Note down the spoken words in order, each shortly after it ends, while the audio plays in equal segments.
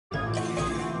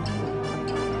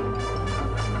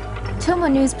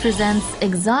TomoNews presents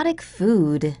exotic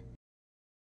food.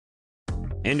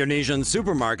 Indonesian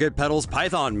supermarket peddles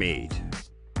python meat.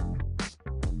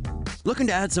 Looking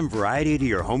to add some variety to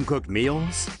your home-cooked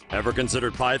meals? Ever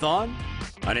considered python?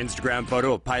 An Instagram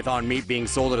photo of python meat being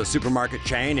sold at a supermarket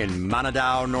chain in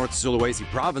Manado, North Sulawesi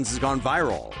province has gone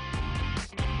viral.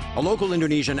 A local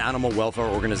Indonesian animal welfare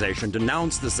organization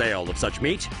denounced the sale of such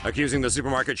meat, accusing the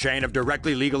supermarket chain of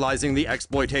directly legalizing the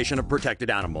exploitation of protected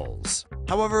animals.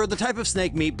 However, the type of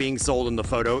snake meat being sold in the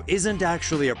photo isn't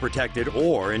actually a protected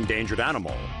or endangered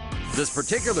animal. This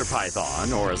particular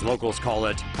python, or as locals call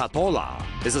it, patola,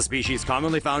 is a species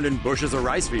commonly found in bushes or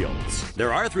rice fields.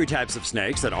 There are 3 types of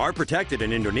snakes that are protected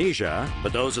in Indonesia,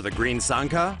 but those are the green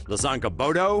sangka, the sangka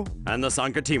bodo, and the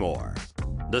sangka timor.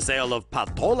 The sale of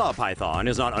patola python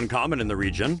is not uncommon in the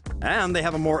region, and they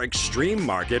have a more extreme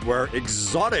market where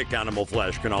exotic animal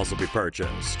flesh can also be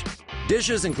purchased.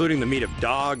 Dishes including the meat of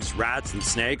dogs, rats, and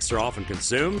snakes are often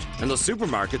consumed, and the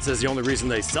supermarket says the only reason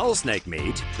they sell snake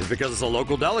meat is because it's a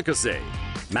local delicacy.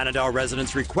 Manado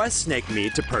residents request snake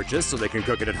meat to purchase so they can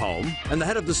cook it at home, and the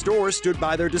head of the store stood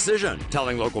by their decision,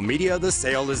 telling local media the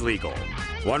sale is legal.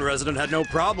 One resident had no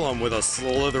problem with a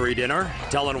slithery dinner,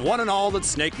 telling one and all that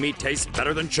snake meat tastes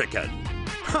better than chicken.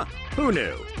 Huh, who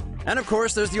knew? And of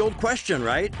course, there's the old question,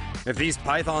 right? If these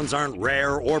pythons aren't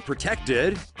rare or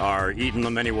protected, are eating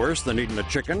them any worse than eating a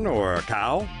chicken or a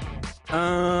cow?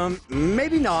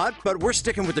 Maybe not, but we're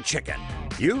sticking with the chicken.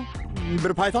 You? Bit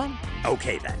of python?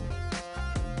 Okay then.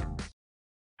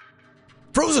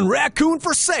 Frozen raccoon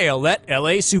for sale at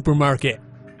LA supermarket.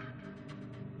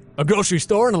 A grocery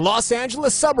store in a Los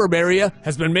Angeles suburb area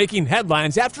has been making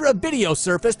headlines after a video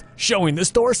surfaced showing the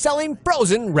store selling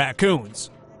frozen raccoons.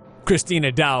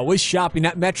 Christina Dow was shopping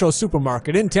at Metro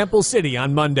Supermarket in Temple City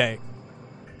on Monday.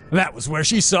 That was where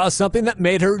she saw something that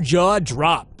made her jaw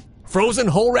drop. Frozen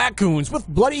whole raccoons with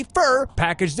bloody fur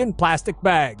packaged in plastic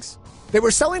bags. They were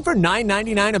selling for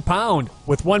 $9.99 a pound,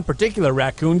 with one particular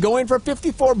raccoon going for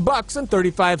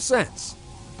 $54.35.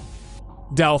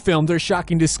 Dow filmed her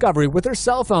shocking discovery with her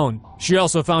cell phone. She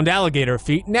also found alligator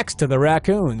feet next to the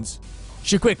raccoons.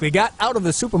 She quickly got out of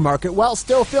the supermarket while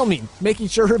still filming, making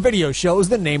sure her video shows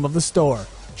the name of the store.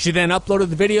 She then uploaded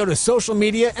the video to social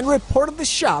media and reported the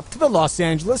shop to the Los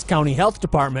Angeles County Health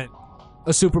Department.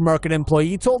 A supermarket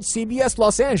employee told CBS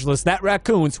Los Angeles that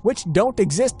raccoons, which don't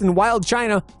exist in wild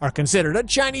China, are considered a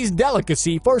Chinese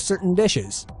delicacy for certain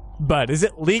dishes. But is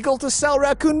it legal to sell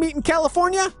raccoon meat in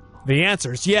California? The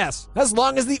answer is yes, as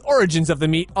long as the origins of the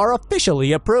meat are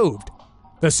officially approved.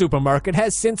 The supermarket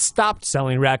has since stopped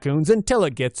selling raccoons until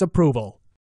it gets approval.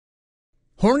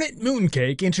 Hornet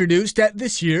mooncake introduced at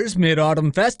this year's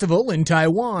Mid-Autumn Festival in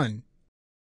Taiwan.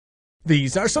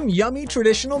 These are some yummy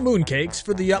traditional mooncakes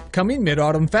for the upcoming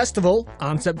Mid-Autumn Festival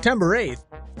on September 8th.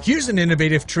 Here's an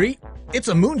innovative treat. It's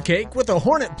a mooncake with a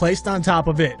hornet placed on top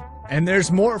of it. And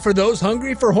there's more for those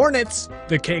hungry for hornets.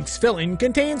 The cake's filling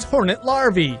contains hornet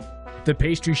larvae. The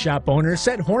pastry shop owner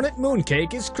said hornet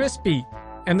mooncake is crispy,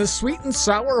 and the sweet and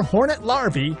sour hornet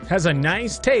larvae has a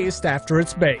nice taste after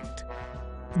it's baked.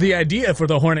 The idea for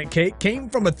the hornet cake came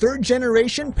from a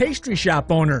 3rd-generation pastry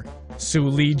shop owner, Su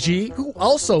Li Ji, who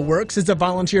also works as a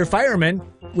volunteer fireman,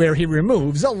 where he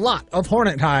removes a lot of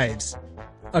hornet hives.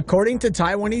 According to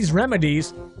Taiwanese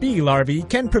remedies, bee larvae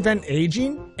can prevent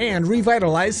aging and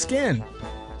revitalize skin.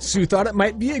 Su thought it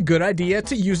might be a good idea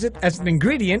to use it as an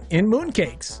ingredient in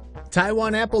mooncakes.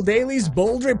 Taiwan Apple Daily's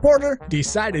bold reporter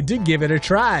decided to give it a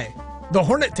try. The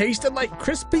hornet tasted like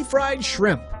crispy fried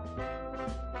shrimp.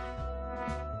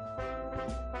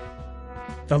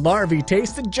 The larvae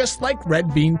tasted just like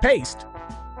red bean paste.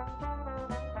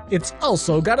 It's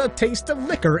also got a taste of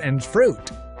liquor and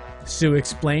fruit. Sue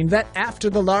explained that after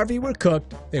the larvae were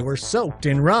cooked, they were soaked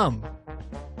in rum.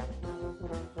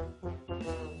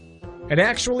 It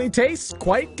actually tastes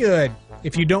quite good.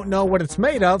 If you don't know what it's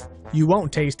made of, you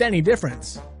won't taste any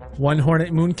difference. One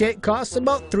hornet mooncake costs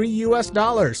about $3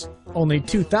 US. Only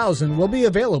 2,000 will be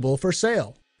available for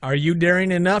sale. Are you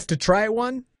daring enough to try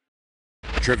one?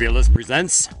 Trivia List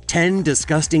presents 10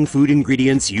 disgusting food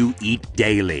ingredients you eat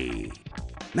daily.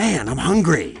 Man, I'm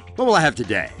hungry. What will I have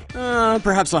today?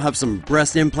 Perhaps I'll have some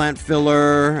breast implant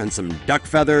filler and some duck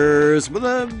feathers with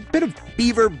a bit of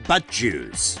beaver butt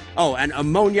juice. Oh, and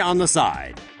ammonia on the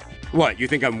side. What, you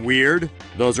think I'm weird?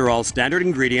 Those are all standard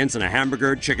ingredients in a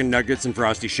hamburger, chicken nuggets, and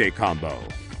frosty shake combo.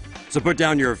 So put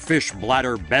down your fish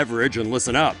bladder beverage and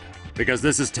listen up, because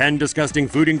this is 10 disgusting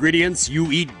food ingredients you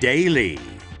eat daily.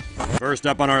 First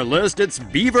up on our list, it's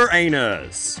beaver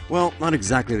anus. Well, not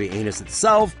exactly the anus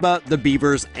itself, but the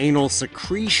beaver's anal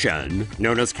secretion,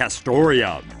 known as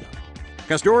castoreum.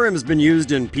 Castoreum has been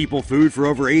used in people food for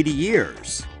over 80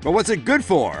 years. But what's it good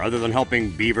for, other than helping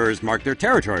beavers mark their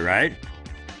territory, right?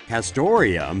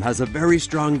 Castoreum has a very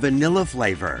strong vanilla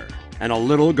flavor, and a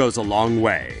little goes a long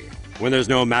way. When there's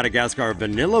no Madagascar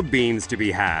vanilla beans to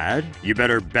be had, you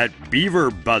better bet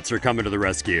beaver butts are coming to the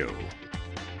rescue.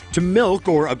 To milk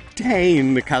or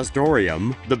obtain the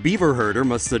castoreum, the beaver herder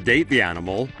must sedate the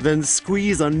animal, then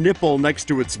squeeze a nipple next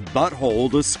to its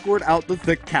butthole to squirt out the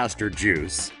thick castor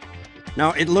juice.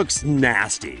 Now, it looks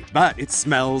nasty, but it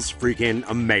smells freaking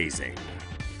amazing.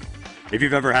 If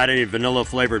you've ever had any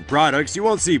vanilla-flavored products, you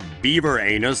won't see beaver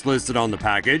anus listed on the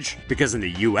package, because in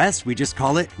the US, we just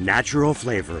call it natural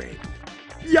flavoring.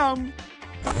 Yum!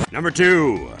 Number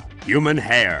 2. Human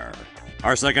hair.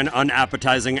 Our second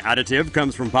unappetizing additive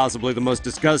comes from possibly the most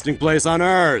disgusting place on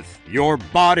Earth, your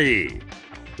body.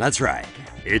 That's right,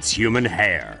 it's human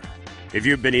hair. If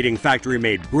you've been eating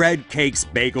factory-made bread, cakes,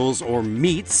 bagels, or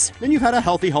meats, then you've had a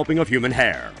healthy helping of human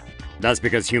hair. That's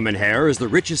because human hair is the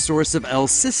richest source of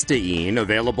L-cysteine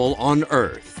available on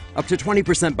Earth, up to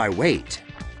 20% by weight.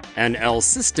 And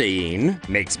L-cysteine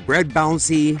makes bread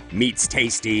bouncy, meats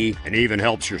tasty, and even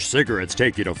helps your cigarettes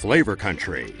take you to flavor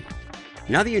country.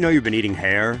 Now that you know you've been eating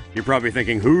hair, you're probably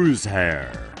thinking, whose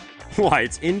hair? Why,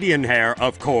 it's Indian hair,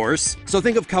 of course. So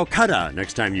think of Calcutta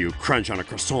next time you crunch on a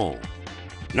croissant.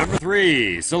 Number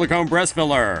 3, silicone breast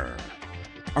filler.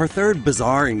 Our third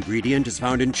bizarre ingredient is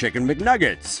found in Chicken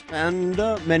McNuggets, and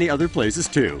many other places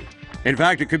too. In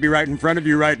fact, it could be right in front of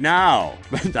you right now,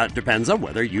 but that depends on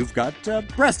whether you've got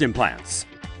breast implants.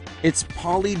 It's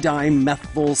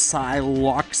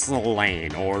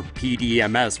polydimethylsiloxylane, or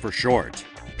PDMS for short.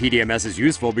 PDMS is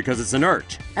useful because it's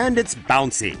inert, and it's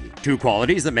bouncy, 2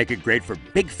 qualities that make it great for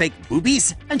big fake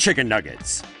boobies and chicken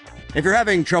nuggets. If you're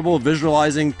having trouble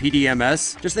visualizing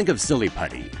PDMS, just think of silly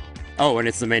putty. Oh, and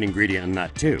it's the main ingredient in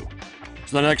that too.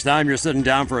 So the next time you're sitting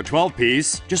down for a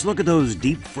 12-piece, just look at those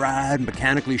deep-fried,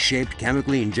 mechanically shaped,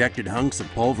 chemically injected hunks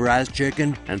of pulverized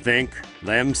chicken and think,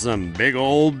 them some big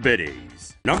old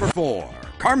biddies. Number 4,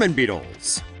 carmine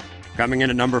beetles. Coming in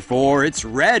at number 4, it's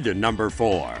red number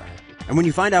 4. And when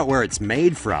you find out where it's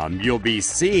made from, you'll be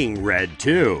seeing red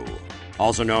too.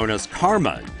 Also known as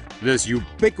carmine. This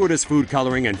ubiquitous food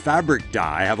coloring and fabric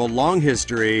dye have a long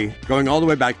history, going all the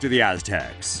way back to the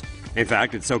Aztecs. In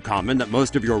fact, it's so common that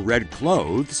most of your red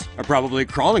clothes are probably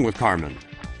crawling with carmine.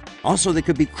 Also, they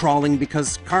could be crawling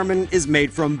because carmine is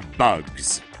made from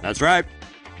bugs. That's right.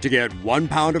 To get 1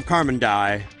 pound of carmine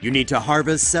dye, you need to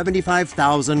harvest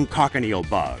 75,000 cochineal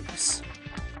bugs.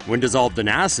 When dissolved in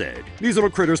acid, these little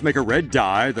critters make a red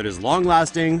dye that is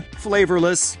long-lasting,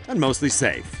 flavorless, and mostly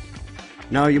safe.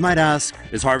 Now, you might ask,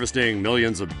 is harvesting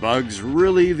millions of bugs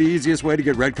really the easiest way to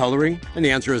get red coloring? And the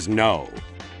answer is no.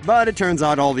 But it turns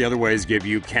out all the other ways give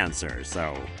you cancer,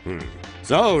 so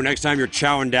So, next time you're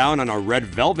chowing down on a red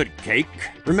velvet cake,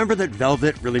 remember that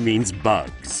velvet really means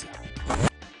bugs.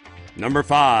 Number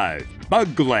 5,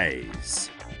 bug glaze.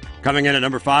 Coming in at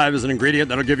number 5 is an ingredient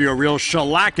that'll give you a real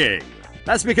shellacking.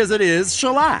 That's because it is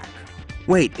shellac.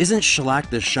 Wait, isn't shellac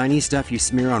the shiny stuff you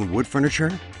smear on wood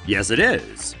furniture? Yes, it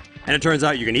is. And it turns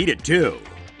out you can eat it too.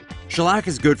 Shellac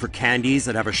is good for candies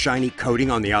that have a shiny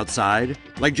coating on the outside,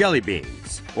 like jelly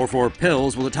beans, or for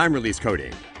pills with a time-release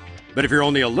coating. But if you're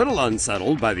only a little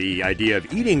unsettled by the idea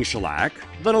of eating shellac,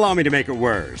 then allow me to make it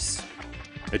worse.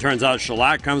 It turns out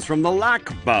shellac comes from the lac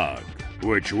bug,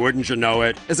 which, wouldn't you know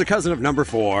it, is a cousin of number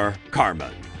 4,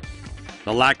 carmine.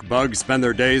 The lac bugs spend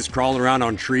their days crawling around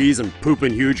on trees and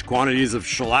pooping huge quantities of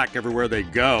shellac everywhere they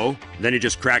go. Then you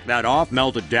just crack that off,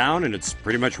 melt it down, and it's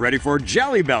pretty much ready for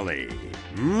Jelly Belly.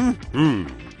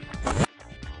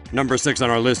 Number 6 on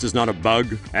our list is not a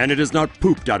bug, and it is not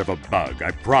pooped out of a bug,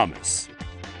 I promise.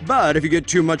 But if you get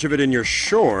too much of it in your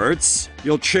shorts,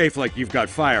 you'll chafe like you've got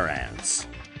fire ants.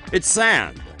 It's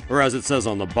sand, or as it says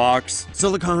on the box,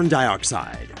 silicon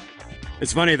dioxide.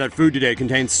 It's funny that food today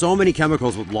contains so many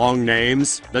chemicals with long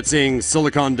names that seeing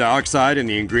silicon dioxide in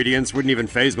the ingredients wouldn't even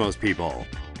faze most people.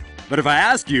 But if I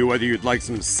asked you whether you'd like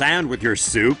some sand with your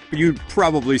soup, you'd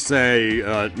probably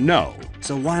say, no.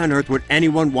 So why on earth would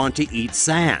anyone want to eat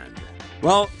sand?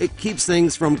 Well, it keeps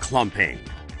things from clumping.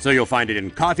 So you'll find it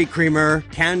in coffee creamer,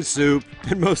 canned soup,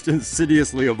 and most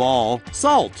insidiously of all,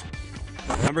 salt.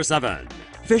 Number 7,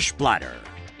 fish bladder.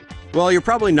 Well, you're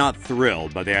probably not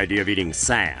thrilled by the idea of eating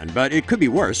sand, but it could be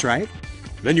worse, right?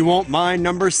 Then you won't mind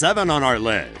number 7 on our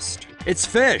list. It's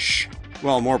fish.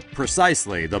 Well, more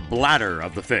precisely, the bladder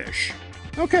of the fish.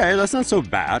 Okay, that's not so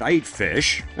bad. I eat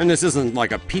fish, and this isn't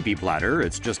like a pee-pee bladder,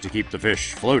 it's just to keep the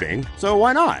fish floating. So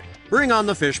why not? Bring on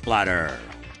the fish bladder.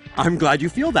 I'm glad you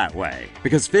feel that way,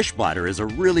 because fish bladder is a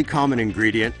really common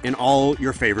ingredient in all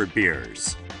your favorite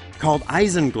beers. called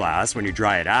isinglass when you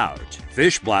dry it out.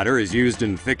 Fish bladder is used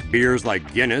in thick beers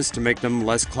like Guinness to make them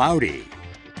less cloudy.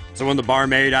 So when the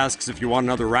barmaid asks if you want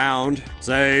another round,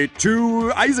 say,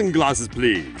 2 isinglasses,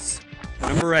 please.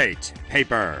 Number 8,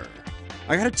 paper.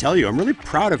 I gotta tell you, I'm really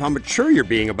proud of how mature you're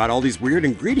being about all these weird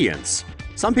ingredients.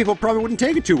 Some people probably wouldn't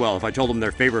take it too well if I told them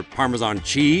their favorite Parmesan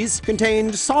cheese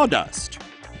contained sawdust.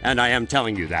 And I am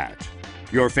telling you that.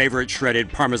 Your favorite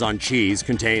shredded Parmesan cheese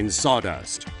contains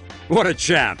sawdust. What a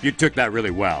champ, you took that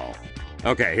really well.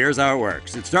 Okay, here's how it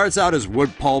works. It starts out as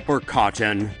wood pulp or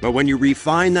cotton, but when you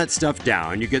refine that stuff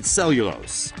down, you get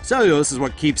cellulose. Cellulose is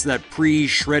what keeps that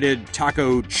pre-shredded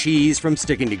taco cheese from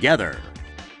sticking together.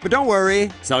 But don't worry,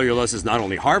 cellulose is not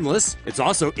only harmless, it's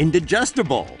also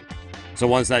indigestible. So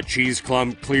once that cheese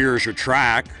clump clears your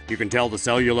track, you can tell the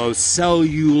cellulose, "Sell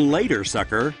you later,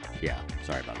 sucker." Yeah,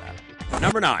 sorry about that.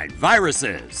 Number 9,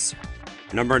 viruses.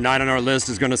 Number 9 on our list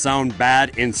is gonna sound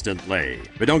bad instantly,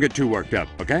 but don't get too worked up,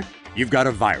 okay? You've got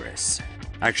a virus.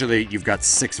 Actually, you've got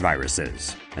 6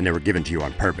 viruses, and they were given to you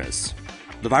on purpose.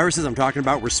 The viruses I'm talking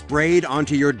about were sprayed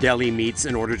onto your deli meats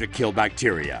in order to kill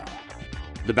bacteria.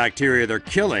 The bacteria they're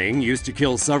killing used to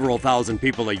kill several thousand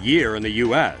people a year in the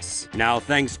US. Now,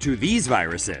 thanks to these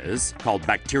viruses, called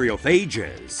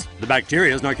bacteriophages, the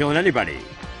bacteria is not killing anybody.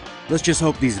 Let's just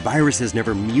hope these viruses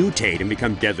never mutate and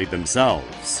become deadly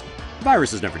themselves.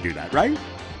 Viruses never do that, right?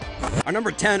 Our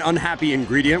number 10 unhappy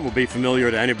ingredient will be familiar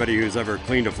to anybody who's ever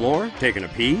cleaned a floor, taken a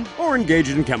pee, or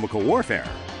engaged in chemical warfare.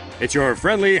 It's your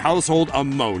friendly household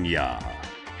ammonia.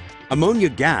 Ammonia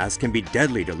gas can be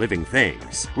deadly to living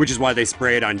things, which is why they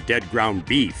spray it on dead ground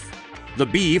beef. The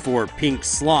beef, or pink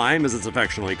slime as it's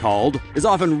affectionately called, is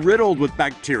often riddled with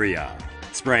bacteria.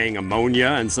 Spraying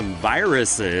ammonia and some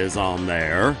viruses on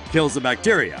there kills the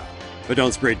bacteria. But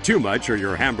don't spray too much or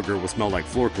your hamburger will smell like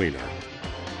floor cleaner.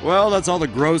 Well, that's all the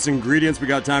gross ingredients we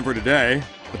got time for today,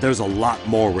 but there's a lot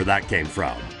more where that came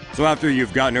from. So after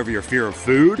you've gotten over your fear of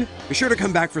food, be sure to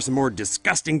come back for some more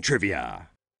disgusting trivia.